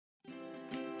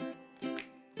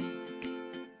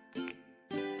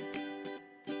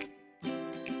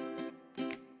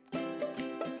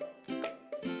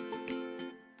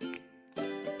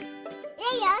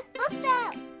Lilia's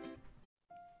Bookshelf.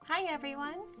 Hi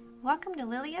everyone, welcome to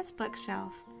Lilia's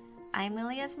Bookshelf. I'm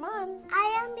Lilia's mom.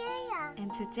 I am Lilia.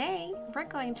 And today we're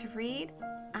going to read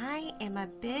I Am a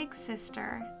Big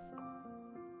Sister.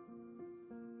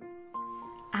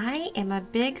 I Am a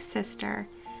Big Sister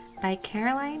by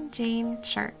Jayne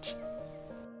Church.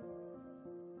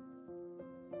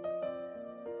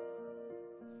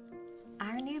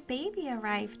 Our new baby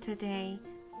arrived today.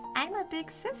 I'm a big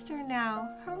sister now.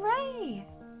 Hooray!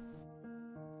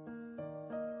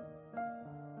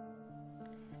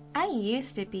 I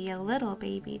used to be a little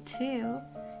baby too,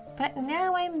 but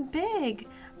now I'm big.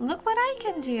 Look what I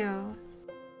can do.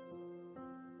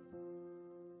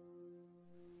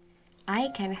 I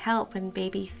can help when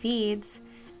baby feeds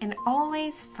and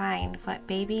always find what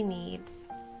baby needs.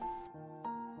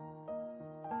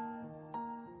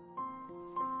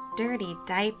 Dirty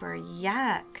diaper,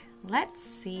 yuck. Let's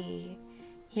see.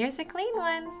 Here's a clean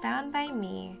one found by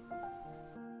me.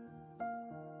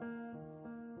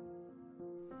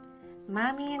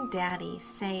 Mommy and Daddy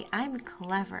say I'm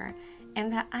clever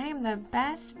and that I am the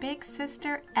best big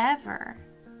sister ever.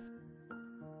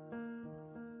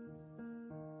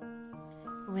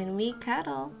 When we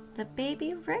cuddle, the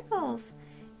baby wriggles.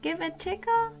 Give a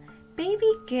tickle,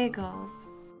 baby giggles.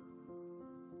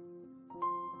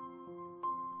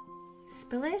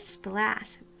 Splish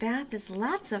splash, bath is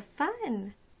lots of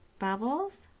fun.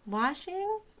 Bubbles,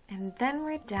 washing, and then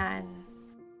we're done.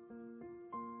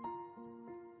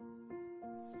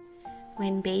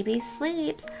 When baby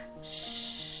sleeps,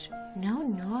 shh, no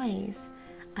noise.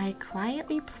 I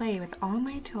quietly play with all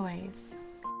my toys.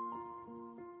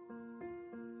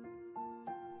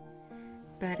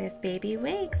 But if baby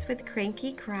wakes with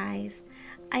cranky cries,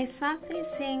 I softly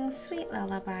sing sweet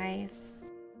lullabies.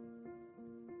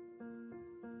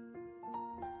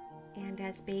 And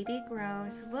as baby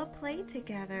grows, we'll play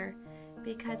together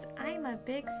because I'm a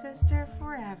big sister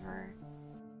forever.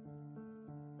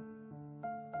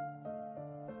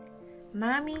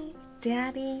 Mommy,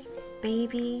 Daddy,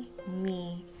 baby,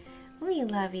 me. We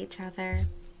love each other,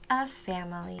 a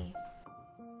family.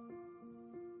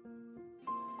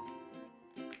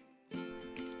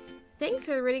 Thanks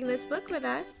for reading this book with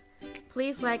us.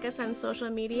 Please like us on social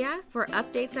media for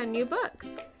updates on new books.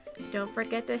 Don't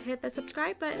forget to hit the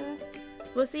subscribe button.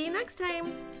 We'll see you next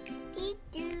time. Me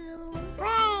too.